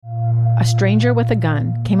a stranger with a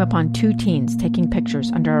gun came upon two teens taking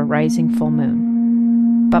pictures under a rising full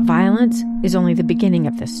moon. But violence is only the beginning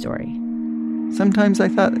of this story. Sometimes I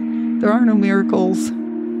thought, there are no miracles.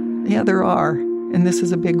 Yeah, there are, and this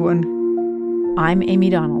is a big one. I'm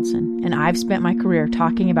Amy Donaldson, and I've spent my career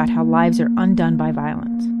talking about how lives are undone by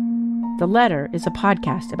violence. The Letter is a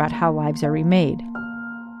podcast about how lives are remade.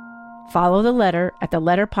 Follow The Letter at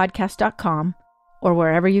theletterpodcast.com or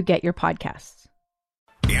wherever you get your podcasts.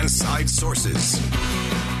 Inside Sources.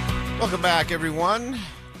 Welcome back, everyone.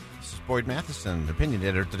 This is Boyd Matheson, opinion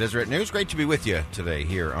editor at the Deseret News. Great to be with you today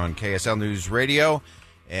here on KSL News Radio.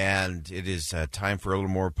 And it is time for a little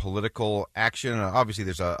more political action. Obviously,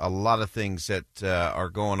 there's a lot of things that are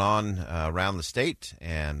going on around the state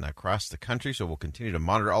and across the country, so we'll continue to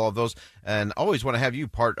monitor all of those. And always want to have you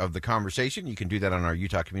part of the conversation. You can do that on our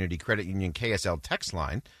Utah Community Credit Union KSL text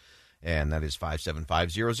line, and that is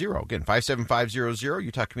 57500. Again, 57500,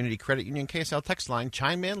 Utah Community Credit Union KSL text line.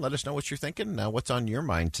 Chime in, let us know what you're thinking, what's on your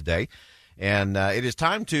mind today. And it is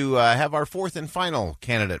time to have our fourth and final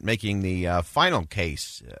candidate making the final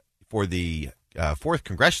case for the 4th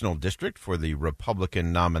Congressional District for the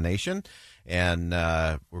Republican nomination. And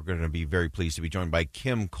we're going to be very pleased to be joined by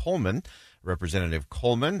Kim Coleman, Representative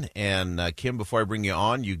Coleman. And Kim, before I bring you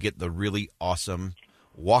on, you get the really awesome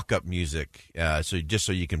walk-up music, so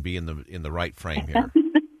you can be in the right frame here.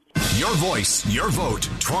 Your voice, your vote,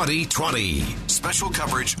 2020. Special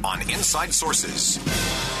coverage on Inside Sources.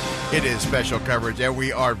 It is special coverage, and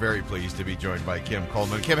we are very pleased to be joined by Kim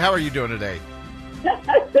Coleman. Kim, how are you doing today?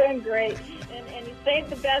 Doing great. And you saved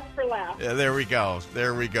the best for last. Yeah, there we go.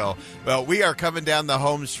 Well, we are coming down the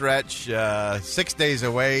home stretch, 6 days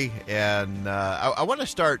away, and I want to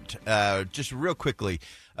start just real quickly.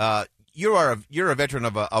 You're a veteran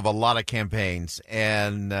of a lot of campaigns,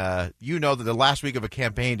 and you know that the last week of a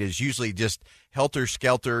campaign is usually just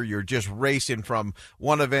helter-skelter. You're just racing from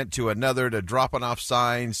one event to another, to dropping off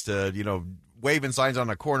signs, to waving signs on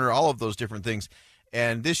a corner, all of those different things.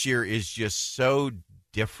 And this year is just so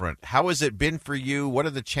different. How has it been for you? What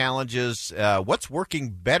are the challenges? What's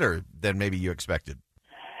working better than maybe you expected?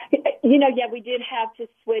 We did have to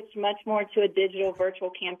switch much more to a digital virtual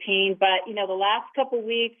campaign. But, the last couple of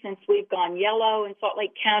weeks since we've gone yellow in Salt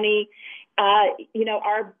Lake County,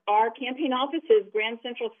 our campaign offices, Grand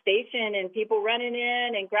Central Station, and people running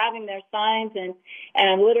in and grabbing their signs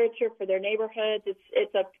and literature for their neighborhoods.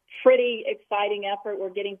 It's a pretty exciting effort. We're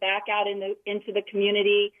getting back out into the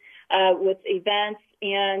community with events.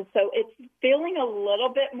 And so it's feeling a little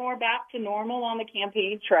bit more back to normal on the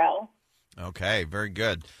campaign trail. Okay, very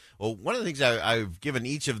good. Well, one of the things I've given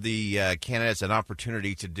each of the candidates an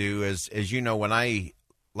opportunity to do is, as you know, when I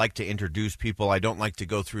like to introduce people, I don't like to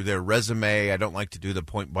go through their resume. I don't like to do the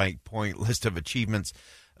point-by-point list of achievements.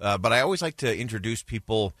 But I always like to introduce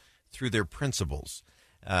people through their principles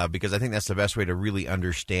because I think that's the best way to really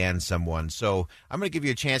understand someone. So I'm going to give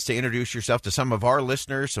you a chance to introduce yourself to some of our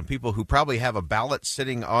listeners, some people who probably have a ballot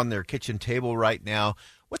sitting on their kitchen table right now.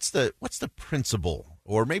 What's the principle,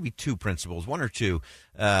 or maybe two principles, one or two,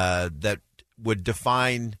 that would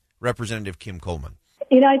define Representative Kim Coleman?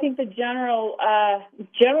 I think the general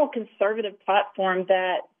conservative platform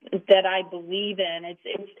that I believe in,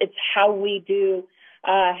 it's how we do,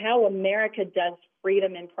 how America does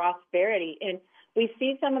freedom and prosperity. And we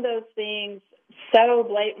see some of those things so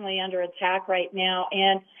blatantly under attack right now.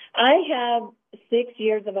 And I have 6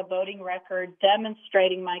 years of a voting record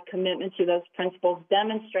demonstrating my commitment to those principles,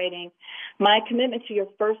 demonstrating my commitment to your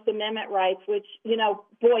First Amendment rights, which,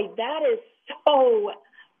 that is so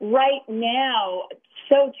right now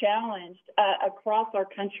so challenged across our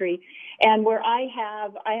country, and where I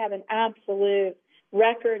have an absolute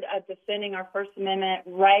record of defending our First Amendment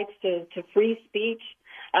rights to free speech.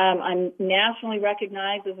 I'm nationally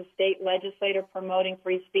recognized as a state legislator promoting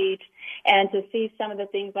free speech, and to see some of the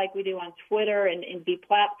things like we do on Twitter and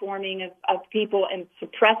deplatforming of people and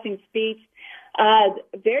suppressing speech,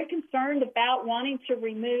 very concerned about wanting to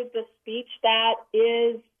remove the speech that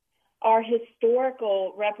is our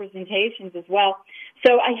historical representations as well.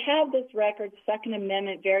 So I have this record, Second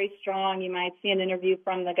Amendment, very strong. You might see an interview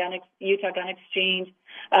from the Utah Gun Exchange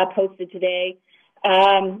posted today.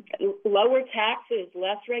 Lower taxes,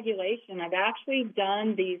 less regulation. I've actually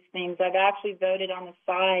done these things. I've actually voted on the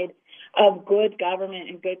side of good government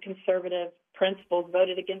and good conservative principles,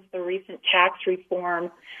 voted against the recent tax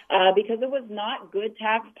reform because it was not good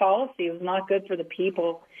tax policy. It was not good for the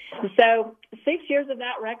people. So 6 years of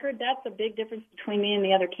that record, that's a big difference between me and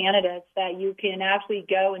the other candidates, that you can actually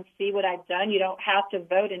go and see what I've done. You don't have to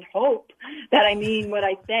vote and hope that I mean what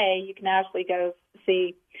I say. You can actually go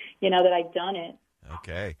see, that I've done it.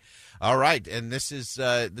 Okay. All right. And this is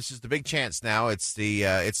the big chance now. It's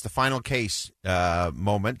the final case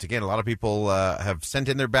moment. Again, a lot of people have sent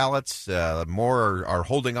in their ballots. More are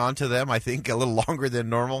holding on to them, I think, a little longer than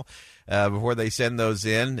normal before they send those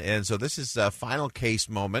in. And so this is a final case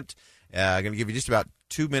moment. I'm going to give you just about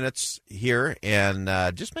 2 minutes here and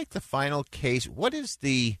just make the final case. What's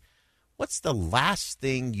the last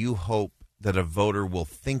thing you hope that a voter will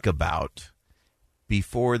think about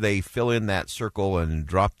before they fill in that circle and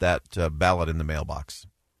drop that ballot in the mailbox?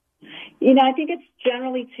 I think it's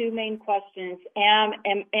generally two main questions. Am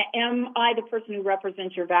I the person who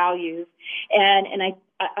represents your values? And I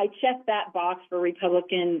check that box for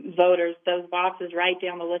Republican voters. Those boxes right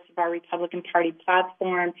down the list of our Republican Party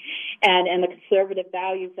platform and the conservative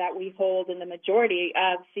values that we hold in the majority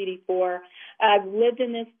of CD4. I've lived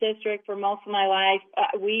in this district for most of my life.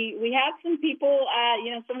 We have some people,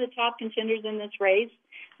 some of the top contenders in this race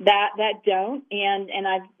that don't. And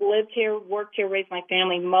I've lived here, worked here, raised my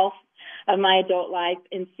family most of my adult life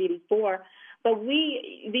in CD4. But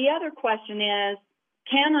the other question is,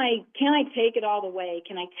 can I take it all the way?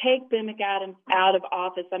 Can I take Ben McAdams out of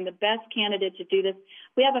office? I'm the best candidate to do this.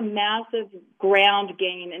 We have a massive ground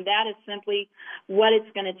game, and that is simply what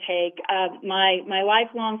it's going to take. My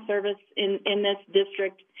lifelong service in this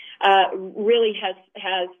district really has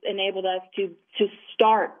enabled us to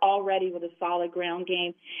start already with a solid ground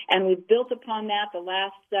game, and we've built upon that the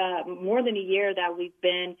last more than a year that we've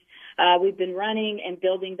been running and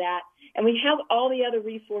building that. And we have all the other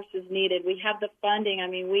resources needed. We have the funding. I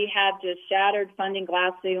mean, we have just shattered funding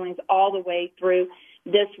glass ceilings all the way through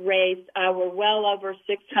this race. We're well over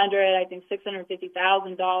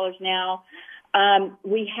 $650,000 now.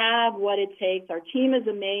 We have what it takes. Our team is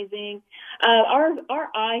amazing. Our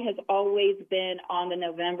eye has always been on the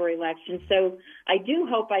November election. So I do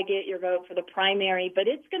hope I get your vote for the primary, but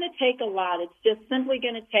it's going to take a lot. It's just simply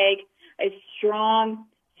going to take a strong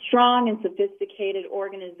and sophisticated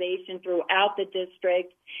organization throughout the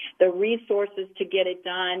district, the resources to get it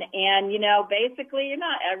done. And, basically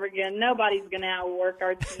nobody's going to outwork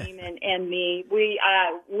our team and me. We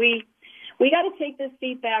got to take this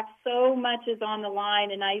seat back. So much is on the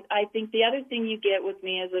line. And I think the other thing you get with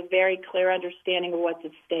me is a very clear understanding of what's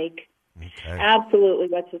at stake. Okay. Absolutely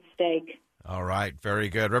what's at stake. All right, very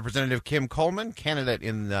good. Representative Kim Coleman, candidate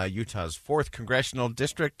in Utah's 4th Congressional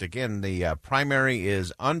District. Again, the primary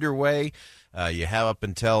is underway. You have up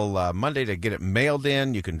until Monday to get it mailed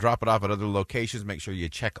in. You can drop it off at other locations. Make sure you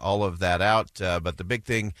check all of that out. But the big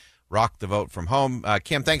thing, rock the vote from home.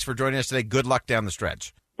 Kim, thanks for joining us today. Good luck down the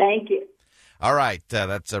stretch. Thank you. All right,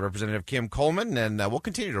 that's Representative Kim Coleman, and we'll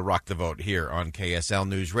continue to rock the vote here on KSL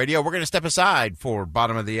News Radio. We're going to step aside for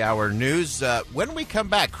bottom of the hour news. When we come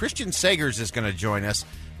back, Christian Sagers is going to join us.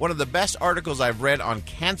 One of the best articles I've read on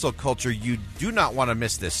cancel culture. You do not want to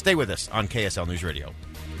miss this. Stay with us on KSL News Radio.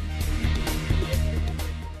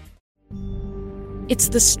 It's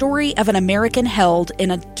the story of an American held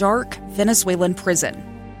in a dark Venezuelan prison.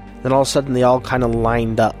 Then all of a sudden they all kind of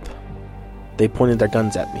lined up. They pointed their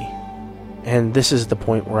guns at me. And this is the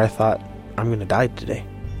point where I thought, I'm going to die today.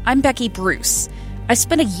 I'm Becky Bruce. I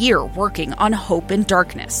spent a year working on Hope in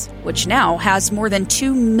Darkness, which now has more than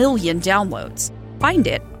 2 million downloads. Find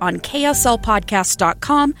it on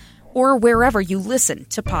kslpodcast.com or wherever you listen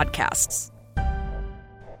to podcasts.